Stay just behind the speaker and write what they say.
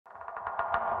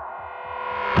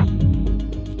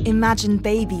Imagine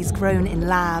babies grown in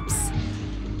labs.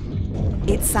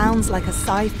 It sounds like a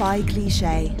sci-fi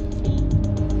cliché.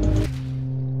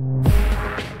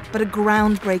 But a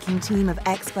groundbreaking team of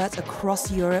experts across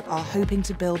Europe are hoping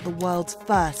to build the world's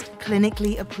first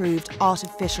clinically approved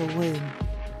artificial womb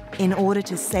in order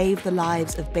to save the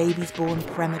lives of babies born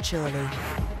prematurely.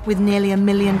 With nearly 1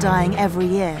 million dying every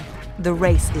year, the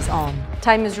race is on.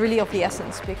 Time is really of the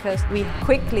essence because we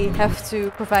quickly have to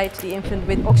provide the infant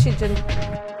with oxygen.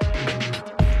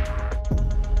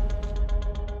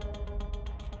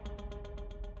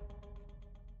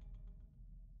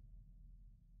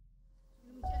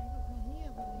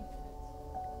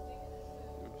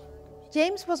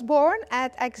 James was born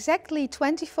at exactly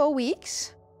 24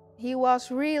 weeks. He was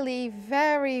really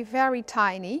very, very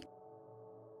tiny.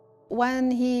 When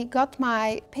he got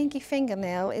my pinky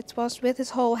fingernail, it was with his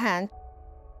whole hand.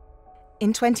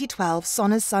 In 2012,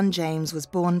 Sonna's son James was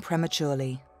born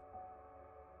prematurely.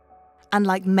 And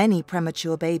like many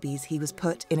premature babies, he was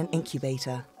put in an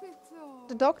incubator.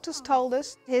 The doctors told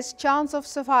us his chance of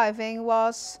surviving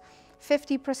was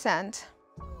 50%.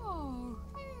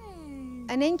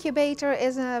 An incubator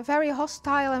is a very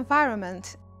hostile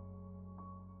environment.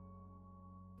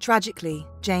 Tragically,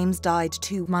 James died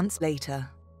 2 months later.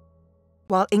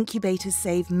 While incubators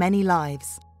save many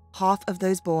lives, half of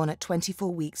those born at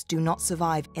 24 weeks do not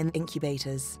survive in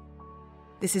incubators.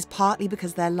 This is partly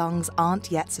because their lungs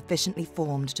aren't yet sufficiently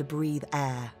formed to breathe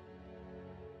air.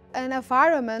 An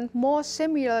environment more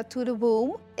similar to the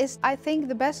womb is, I think,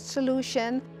 the best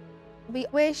solution. We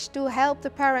wish to help the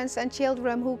parents and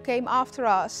children who came after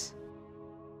us.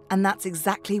 And that's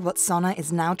exactly what Sonna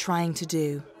is now trying to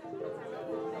do.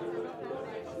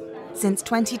 Since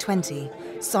 2020,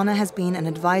 Sonna has been an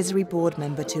advisory board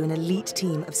member to an elite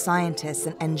team of scientists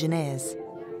and engineers.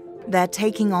 They're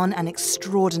taking on an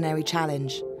extraordinary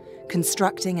challenge,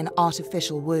 constructing an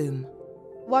artificial womb.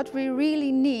 What we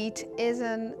really need is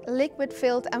a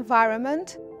liquid-filled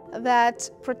environment that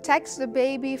protects the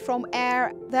baby from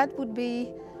air. That would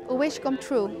be a wish come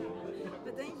true.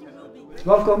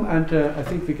 Welcome, and I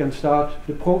think we can start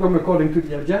the program according to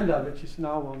the agenda, which is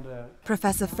now on the...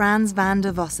 Professor Frans van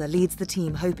der Vosse leads the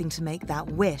team hoping to make that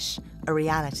wish a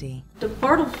reality. The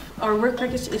part of our work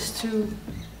package is to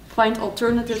find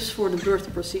alternatives for the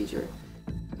birth procedure.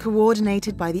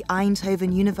 Coordinated by the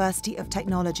Eindhoven University of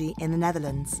Technology in the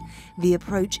Netherlands, the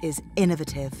approach is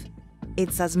innovative.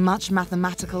 It's as much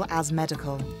mathematical as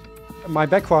medical. My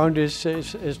background is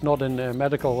not in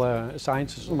medical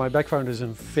sciences. My background is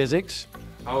in physics.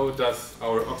 How does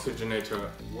our oxygenator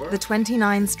work? The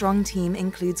 29-strong team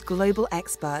includes global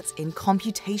experts in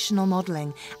computational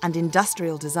modelling and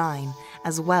industrial design,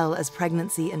 as well as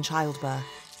pregnancy and childbirth.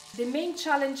 The main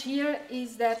challenge here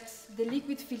is that the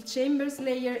liquid-filled chambers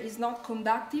layer is not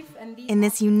conductive. In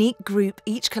this unique group,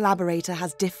 each collaborator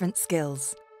has different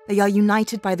skills. They are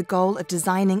united by the goal of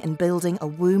designing and building a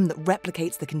womb that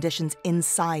replicates the conditions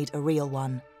inside a real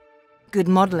one. Good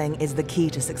modelling is the key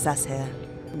to success here.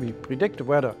 We predict the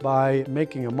weather by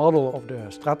making a model of the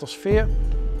stratosphere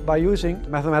by using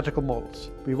mathematical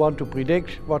models. We want to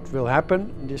predict what will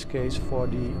happen, in this case for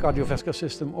the cardiovascular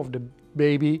system of the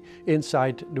baby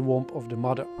inside the womb of the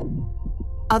mother.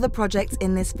 Other projects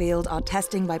in this field are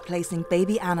testing by placing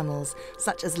baby animals,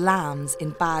 such as lambs, in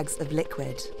bags of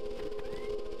liquid.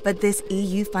 But this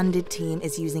EU-funded team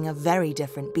is using a very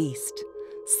different beast: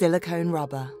 silicone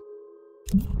rubber.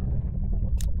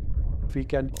 We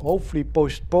can hopefully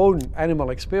postpone animal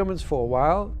experiments for a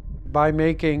while by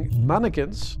making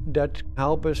mannequins that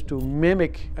help us to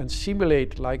mimic and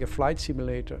simulate, like a flight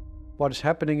simulator, what is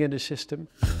happening in the system.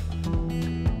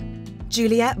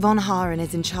 Juliette von Haren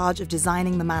is in charge of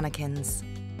designing the mannequins.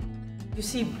 You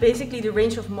see basically the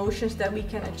range of motions that we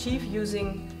can achieve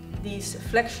using these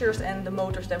flexures and the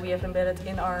motors that we have embedded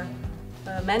in our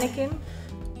mannequin.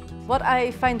 What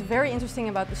I find very interesting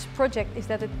about this project is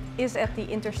that it is at the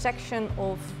intersection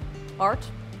of art,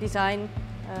 design,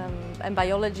 and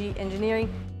biology, engineering.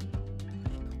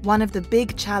 One of the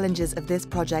big challenges of this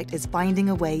project is finding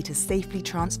a way to safely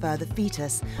transfer the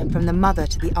fetus from the mother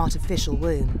to the artificial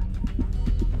womb.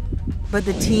 But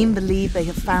the team believe they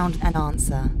have found an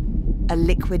answer: a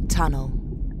liquid tunnel.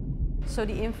 So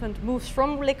the infant moves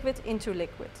from liquid into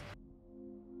liquid.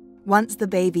 Once the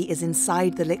baby is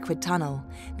inside the liquid tunnel,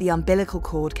 the umbilical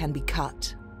cord can be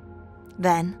cut.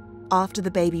 Then, after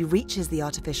the baby reaches the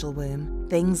artificial womb,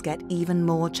 things get even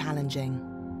more challenging.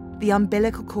 The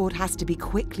umbilical cord has to be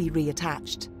quickly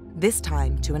reattached, this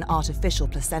time to an artificial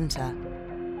placenta.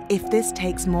 If this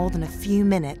takes more than a few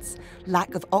minutes,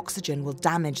 lack of oxygen will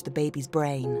damage the baby's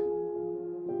brain.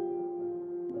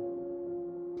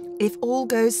 If all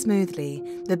goes smoothly,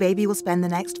 the baby will spend the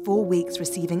next 4 weeks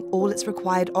receiving all its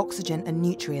required oxygen and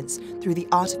nutrients through the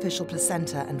artificial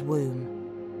placenta and womb.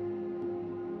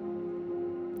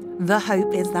 The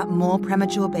hope is that more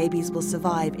premature babies will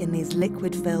survive in these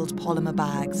liquid-filled polymer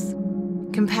bags.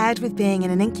 Compared with being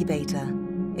in an incubator,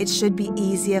 it should be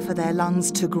easier for their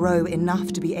lungs to grow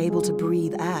enough to be able to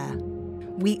breathe air.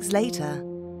 Weeks later,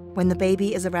 when the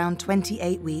baby is around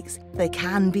 28 weeks, they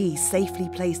can be safely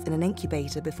placed in an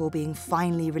incubator before being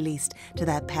finally released to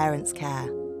their parents' care.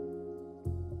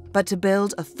 But to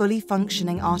build a fully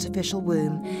functioning artificial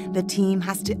womb, the team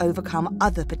has to overcome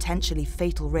other potentially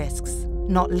fatal risks,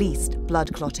 not least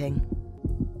blood clotting.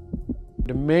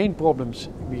 The main problems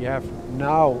we have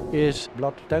now is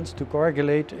blood tends to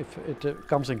coagulate if it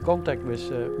comes in contact with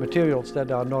materials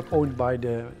that are not owned by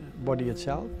the body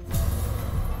itself.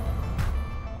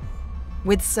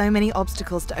 With so many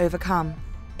obstacles to overcome,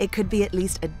 it could be at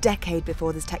least a decade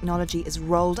before this technology is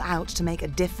rolled out to make a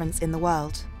difference in the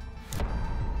world.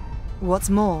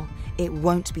 What's more, it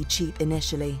won't be cheap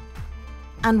initially.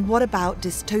 And what about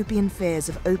dystopian fears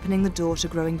of opening the door to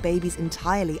growing babies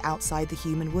entirely outside the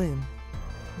human womb?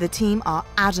 The team are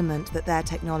adamant that their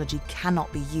technology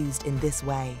cannot be used in this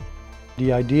way.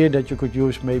 The idea that you could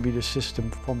use maybe the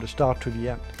system from the start to the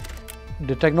end.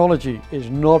 The technology is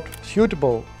not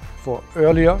suitable for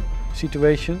earlier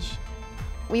situations.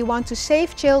 We want to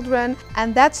save children,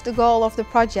 and that's the goal of the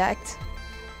project.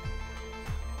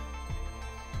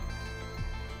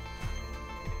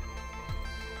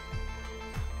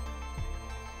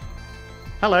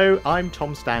 Hello, I'm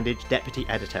Tom Standage, Deputy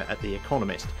Editor at The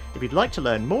Economist. If you'd like to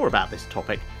learn more about this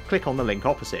topic, click on the link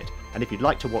opposite. And if you'd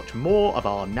like to watch more of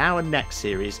our Now and Next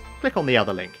series, click on the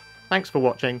other link. Thanks for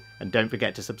watching, and don't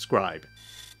forget to subscribe.